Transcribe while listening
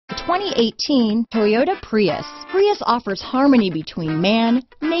2018 Toyota Prius. Prius offers harmony between man,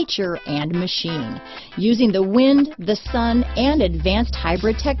 nature, and machine. Using the wind, the sun, and advanced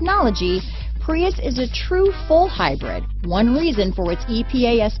hybrid technology, Prius is a true full hybrid, one reason for its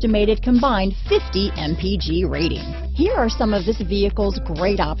EPA estimated combined 50 mpg rating. Here are some of this vehicle's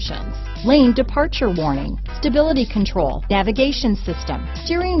great options: lane departure warning, stability control, navigation system,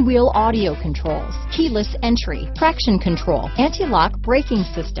 steering wheel audio controls, keyless entry, traction control, anti-lock braking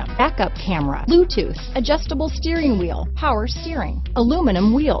system, backup camera, Bluetooth, adjustable steering wheel, power steering,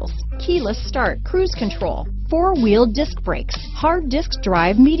 aluminum wheels, keyless start, cruise control, four-wheel disc brakes, hard disk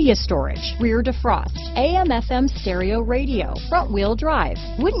drive media storage, rear defrost, AM/FM stereo radio, front-wheel drive.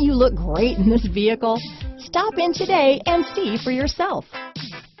 Wouldn't you look great in this vehicle? Stop in today and see for yourself.